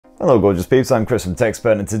Hello gorgeous peeps, I'm Chris from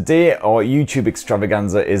TechSpert, and today our YouTube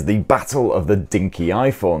extravaganza is the battle of the dinky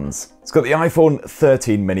iPhones. It's got the iPhone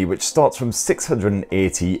 13 mini, which starts from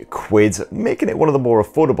 680 quid, making it one of the more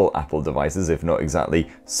affordable Apple devices, if not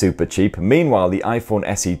exactly super cheap. Meanwhile, the iPhone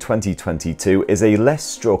SE 2022 is a less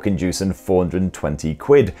stroke-inducing 420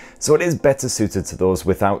 quid, so it is better suited to those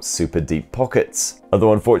without super deep pockets.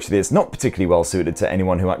 Although unfortunately it's not particularly well suited to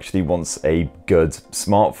anyone who actually wants a good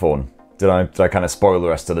smartphone. Did I kind of spoil the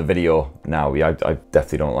rest of the video now? Yeah, I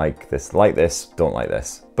definitely don't like this, don't like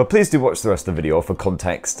this. But please do watch the rest of the video for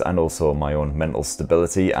context and also my own mental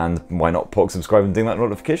stability, and why not poke subscribe and ding that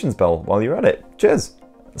notifications bell while you're at it. Cheers!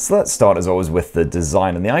 So let's start as always with the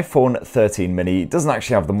design, and the iPhone 13 mini doesn't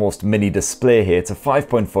actually have the most mini display here. It's a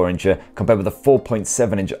 5.4 incher compared with the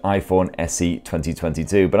 4.7 inch iPhone SE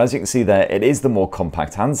 2022, but as you can see there, it is the more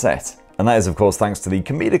compact handset. And that is of course thanks to the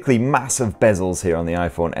comedically massive bezels here on the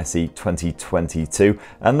iPhone SE 2022,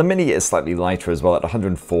 and the mini is slightly lighter as well at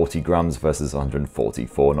 140 grams versus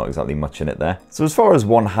 144, not exactly much in it there. So as far as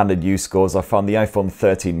one-handed use goes, I found the iPhone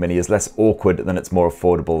 13 mini is less awkward than its more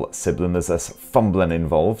affordable sibling. There's less fumbling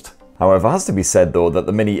involved. However, it has to be said though that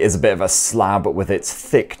the mini is a bit of a slab with its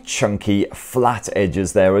thick, chunky, flat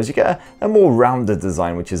edges there, as you get a more rounded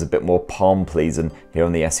design which is a bit more palm-pleasing here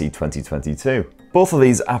on the SE 2022. Both of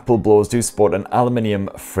these Apple blows do sport an aluminium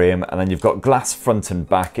frame, and then you've got glass front and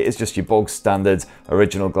back. It is just your bog standard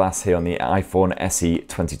original glass here on the iPhone SE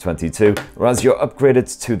 2022, whereas you're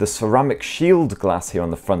upgraded to the ceramic shield glass here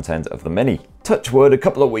on the front end of the mini. Touch wood, a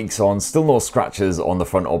couple of weeks on, still no scratches on the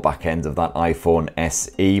front or back end of that iPhone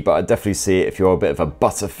SE, but I'd definitely say if you're a bit of a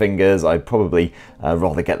butterfingers, I'd probably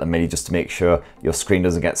rather get the mini just to make sure your screen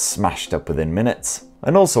doesn't get smashed up within minutes.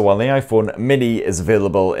 And also, while the iPhone mini is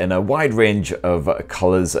available in a wide range of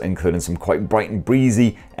colours, including some quite bright and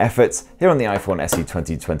breezy efforts, here on the iPhone SE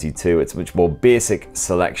 2022, it's a much more basic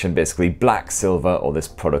selection, basically black, silver, or this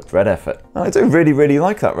product red effort. And I do really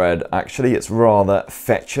like that red, actually. It's rather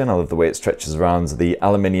fetching. I love the way it stretches around the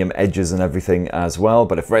aluminium edges and everything as well,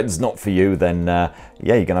 but if red's not for you, then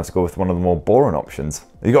yeah, you're gonna have to go with one of the more boring options.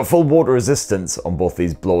 You've got full water resistance on both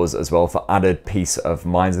these blowers as well for added peace of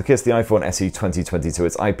mind. In the case of the iPhone SE 2022,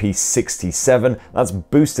 it's IP67. That's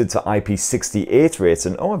boosted to IP68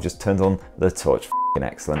 rating. Oh, I've just turned on the torch. F***ing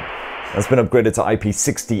excellent. That's been upgraded to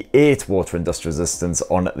IP68 water and dust resistance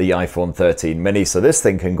on the iPhone 13 mini, so this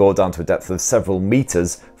thing can go down to a depth of several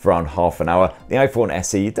meters for around half an hour. The iPhone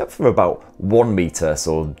SE, depth of about 1 meter,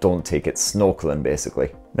 so don't take it snorkeling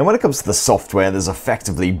basically. Now when it comes to the software, there's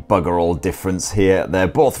effectively bugger all difference here. They're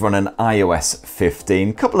both running iOS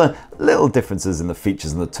 15. Couple of little differences in the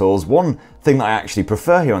features and the tools. One thing that I actually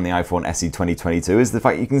prefer here on the iPhone SE 2022 is the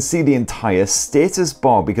fact you can see the entire status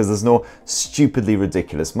bar because there's no stupidly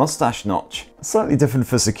ridiculous mustache notch. Slightly different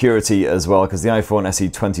for security as well, because the iPhone SE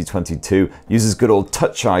 2022 uses good old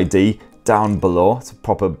Touch ID down below. It's a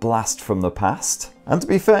proper blast from the past. And to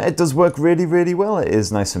be fair, it does work really well. It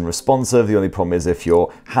is nice and responsive. The only problem is if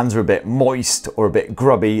your hands are a bit moist or a bit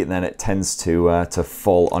grubby, then it tends to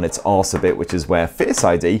fall on its arse a bit, which is where Face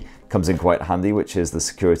ID comes in quite handy, which is the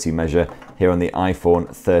security measure here on the iPhone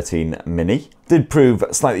 13 mini. Did prove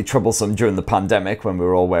slightly troublesome during the pandemic when we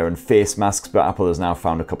were all wearing face masks, but Apple has now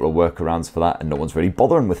found a couple of workarounds for that, and no one's really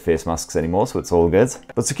bothering with face masks anymore, so it's all good.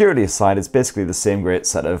 But security aside, it's basically the same great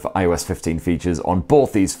set of iOS 15 features on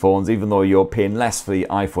both these phones. Even though you're paying less for the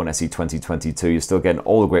iPhone SE 2022, you're still getting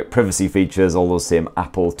all the great privacy features, all those same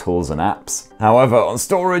Apple tools and apps. However, on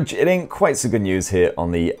storage, it ain't quite so good news here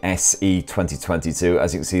on the SE 2022.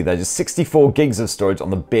 As you can see, there's just 64 gigs of storage on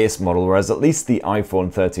the base model, whereas at least the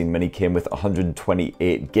iPhone 13 mini came with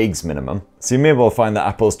 128 gigs minimum. So you may well find that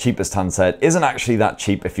Apple's cheapest handset isn't actually that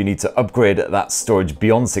cheap if you need to upgrade that storage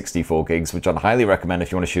beyond 64 gigs, which I'd highly recommend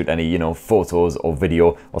if you want to shoot any, photos or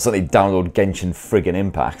video, or certainly download Genshin Friggin'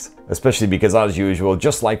 Impact. Especially because, as usual,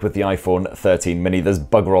 just like with the iPhone 13 mini, there's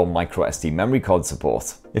bugger all micro SD memory card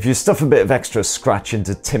support. If you stuff a bit of extra scratch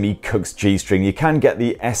into Timmy Cook's G-string, you can get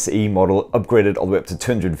the SE model upgraded all the way up to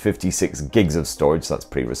 256 gigs of storage, so that's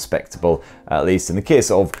pretty respectable, at least. In the case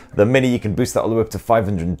of the mini, you can boost that all the way up to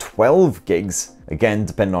 512 gigs, again,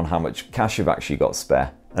 depending on how much cash you've actually got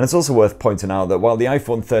spare. And it's also worth pointing out that while the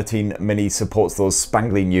iPhone 13 mini supports those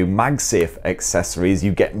spangly new MagSafe accessories,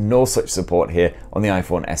 you get no such support here on the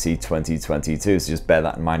iPhone SE 2022, so just bear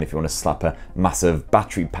that in mind if you want to slap a massive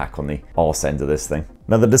battery pack on the arse end of this thing.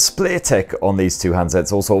 Now the display tech on these two handsets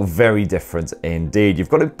is also very different indeed. You've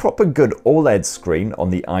got a proper good OLED screen on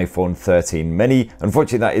the iPhone 13 mini.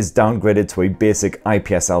 Unfortunately, that is downgraded to a basic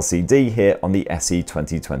IPS LCD here on the SE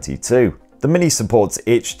 2022. The Mini supports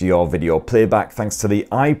HDR video playback thanks to the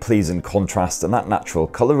eye-pleasing contrast and that natural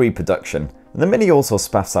colour reproduction. And the Mini also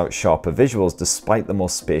spaffs out sharper visuals despite the more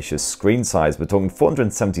spacious screen size. We're talking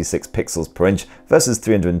 476 pixels per inch versus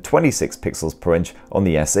 326 pixels per inch on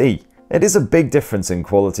the SE. It is a big difference in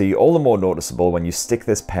quality, all the more noticeable when you stick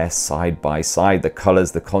this pair side by side. The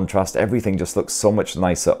colours, the contrast, everything just looks so much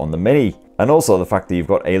nicer on the Mini. And also the fact that you've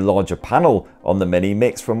got a larger panel on the Mini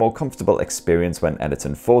makes for a more comfortable experience when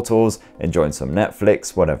editing photos, enjoying some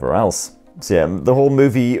Netflix, whatever else. So yeah, the whole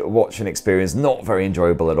movie watching experience not very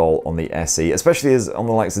enjoyable at all on the SE, especially as on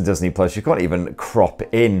the likes of Disney Plus, you can't even crop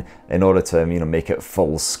in order to, make it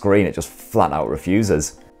full screen. It just flat out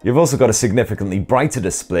refuses. You've also got a significantly brighter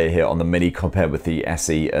display here on the Mini compared with the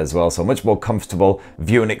SE as well, so a much more comfortable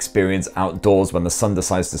viewing experience outdoors when the sun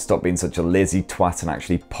decides to stop being such a lazy twat and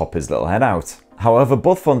actually pop his little head out. However,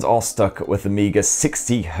 both phones are stuck with the meager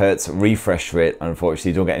 60Hz refresh rate. Unfortunately,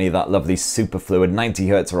 you don't get any of that lovely super fluid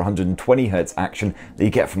 90Hz or 120Hz action that you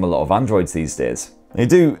get from a lot of Androids these days. You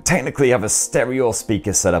do technically have a stereo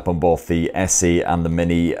speaker set up on both the SE and the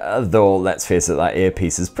Mini, though let's face it, that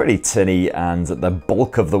earpiece is pretty tinny and the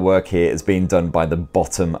bulk of the work here is being done by the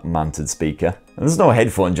bottom mounted speaker. And there's no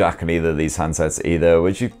headphone jack on either of these handsets either,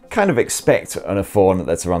 which you kind of expect on a phone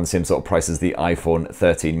that's around the same sort of price as the iPhone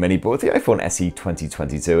 13 mini, but with the iPhone SE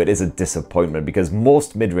 2022 it is a disappointment because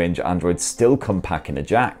most mid-range Androids still come packing a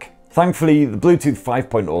jack. Thankfully, the Bluetooth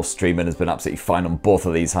 5.0 streaming has been absolutely fine on both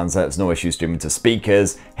of these handsets, no issue streaming to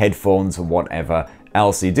speakers, headphones, or whatever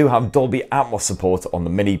else. You do have Dolby Atmos support on the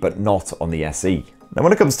Mini, but not on the SE. Now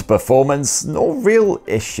when it comes to performance, no real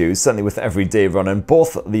issues, certainly with everyday running.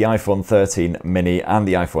 Both the iPhone 13 mini and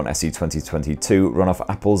the iPhone SE 2022 run off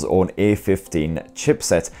Apple's own A15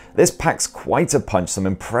 chipset. This packs quite a punch, some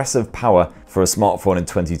impressive power for a smartphone in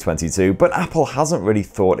 2022, but Apple hasn't really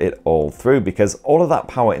thought it all through because all of that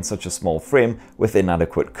power in such a small frame with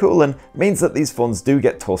inadequate cooling means that these phones do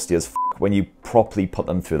get toasty as when you properly put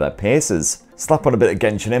them through their paces. Slap on a bit of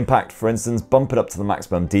Genshin Impact, for instance, bump it up to the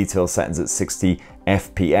maximum detail settings at 60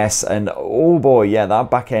 FPS, and oh boy, yeah,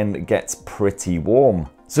 that back end gets pretty warm.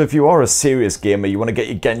 So if you are a serious gamer, you want to get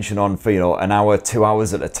your Genshin on for, an hour, 2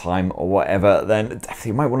 hours at a time or whatever, then definitely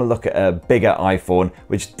you might want to look at a bigger iPhone,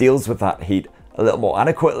 which deals with that heat a little more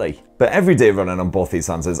adequately. But everyday running on both these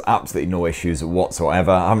handsets, absolutely no issues whatsoever.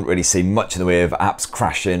 I haven't really seen much in the way of apps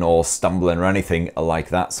crashing or stumbling or anything like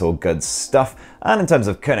that, so good stuff. And in terms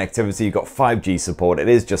of connectivity, you've got 5G support. It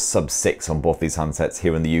is just sub 6 on both these handsets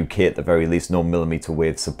here in the UK at the very least, no millimeter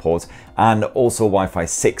wave support. And also Wi-Fi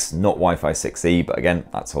 6, not Wi-Fi 6E, but again,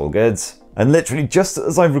 that's all good. And literally just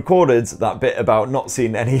as I've recorded that bit about not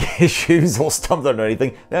seeing any issues or stumbling or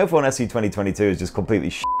anything, the iPhone SE 2022 has just completely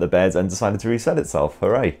shit the bed and decided to reset itself.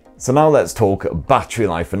 Hooray. So now let's talk battery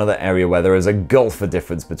life, another area where there is a gulf of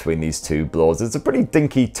difference between these two blowers. It's a pretty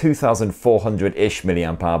dinky 2400-ish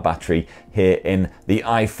milliamp hour battery here in the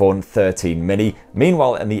iPhone 13 mini.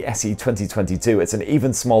 Meanwhile, in the SE 2022, it's an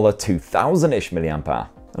even smaller 2000-ish milliamp hour.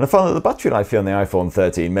 And I found that the battery life here on the iPhone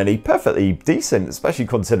 13 mini perfectly decent, especially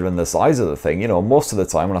considering the size of the thing. Most of the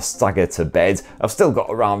time when I stagger to bed, I've still got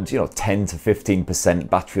around, 10 to 15%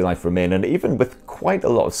 battery life remaining, even with quite a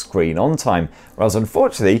lot of screen on time. Whereas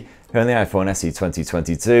unfortunately, here on the iPhone SE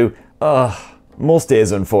 2022, most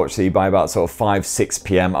days, unfortunately, by about sort of 5-6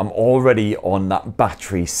 p.m, I'm already on that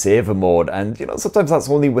battery saver mode, and sometimes that's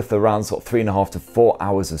only with around sort of 3.5 to 4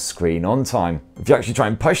 hours of screen on time. If you actually try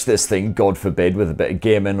and push this thing, God forbid, with a bit of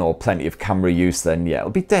gaming or plenty of camera use, then yeah, it'll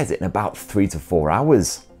be dead in about 3 to 4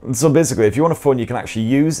 hours. So basically, if you want a phone you can actually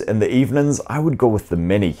use in the evenings, I would go with the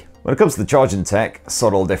Mini. When it comes to the charging tech,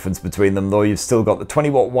 subtle difference between them though. You've still got the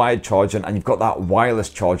 20-watt wired charging and you've got that wireless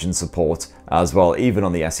charging support as well, even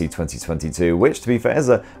on the SE 2022, which to be fair is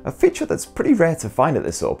a feature that's pretty rare to find at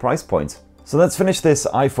this sort of price point. So let's finish this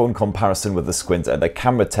iPhone comparison with the squint at the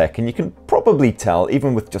camera tech, and you can probably tell,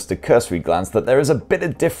 even with just a cursory glance, that there is a bit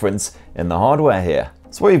of difference in the hardware here.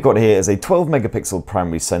 So what you've got here is a 12 megapixel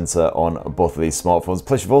primary sensor on both of these smartphones,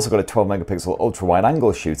 plus you've also got a 12 megapixel ultra wide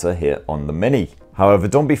angle shooter here on the Mini. However,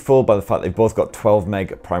 don't be fooled by the fact they've both got 12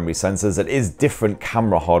 meg primary sensors. It is different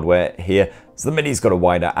camera hardware here. So the Mini's got a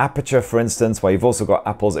wider aperture, for instance, while you've also got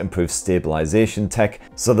Apple's improved stabilization tech.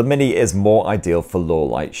 So the Mini is more ideal for low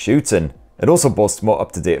light shooting. It also boasts more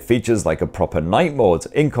up-to-date features like a proper night mode.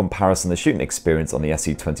 In comparison, the shooting experience on the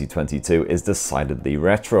SE 2022 is decidedly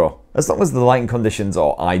retro. As long as the lighting conditions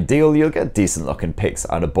are ideal, you'll get decent looking pics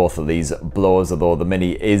out of both of these blowers, although the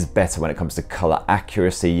Mini is better when it comes to color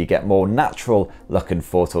accuracy. You get more natural looking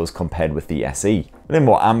photos compared with the SE. And in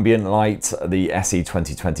more ambient light, the SE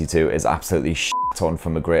 2022 is absolutely shit on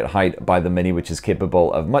from a great height by the Mini, which is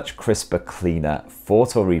capable of much crisper, cleaner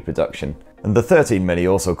photo reproduction. And the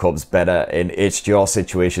 13mm also copes better in HDR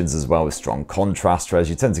situations as well, with strong contrast, whereas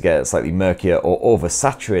you tend to get slightly murkier or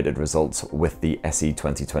oversaturated results with the SE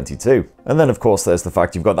 2022. And then of course there's the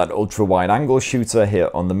fact you've got that ultra wide angle shooter here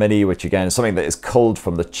on the Mini, which again is something that is culled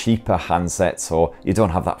from the cheaper handsets, or you don't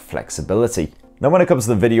have that flexibility. Now when it comes to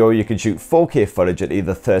the video, you can shoot 4K footage at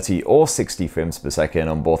either 30 or 60 frames per second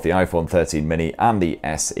on both the iPhone 13 mini and the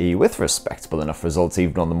SE, with respectable enough results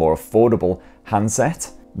even on the more affordable handset.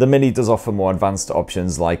 The Mini does offer more advanced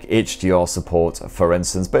options like HDR support, for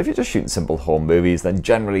instance, but if you're just shooting simple home movies, then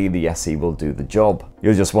generally the SE will do the job.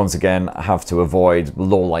 You'll just once again have to avoid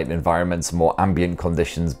low light environments, more ambient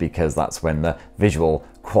conditions, because that's when the visual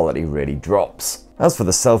quality really drops. As for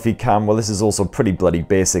the selfie cam, well, this is also pretty bloody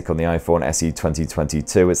basic on the iPhone SE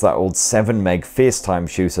 2022. It's that old 7 meg FaceTime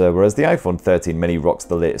shooter, whereas the iPhone 13 mini rocks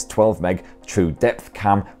the latest 12 meg true depth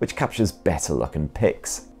cam, which captures better looking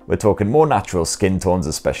pics. We're talking more natural skin tones,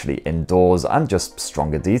 especially indoors, and just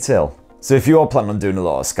stronger detail. So if you are planning on doing a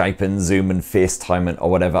lot of Skyping, Zooming, FaceTiming or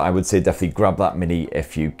whatever, I would say definitely grab that Mini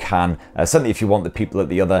if you can. Certainly if you want the people at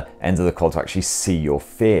the other end of the call to actually see your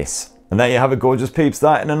face. And there you have it, gorgeous peeps.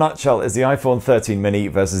 That, in a nutshell, is the iPhone 13 mini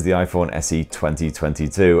versus the iPhone SE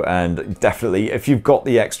 2022. And definitely, if you've got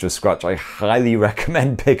the extra scratch, I highly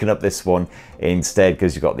recommend picking up this one instead,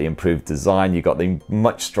 because you've got the improved design, you've got the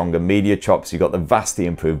much stronger media chops, you've got the vastly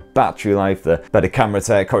improved battery life, the better camera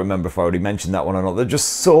tech. I can't remember if I already mentioned that one or not. There are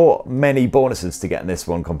just so many bonuses to getting this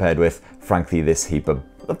one compared with, frankly, this heap of...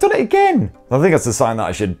 I've done it again! I think that's a sign that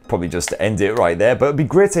I should probably just end it right there, but it'd be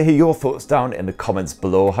great to hear your thoughts down in the comments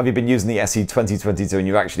below. Have you been using the SE 2022 and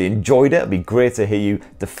you actually enjoyed it? It'd be great to hear you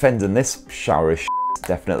defending this shower of shit,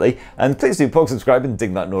 definitely. And please do poke subscribe and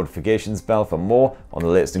ding that notifications bell for more on the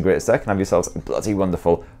latest and greatest tech, and have yourselves a bloody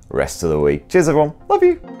wonderful rest of the week. Cheers everyone, love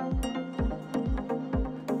you!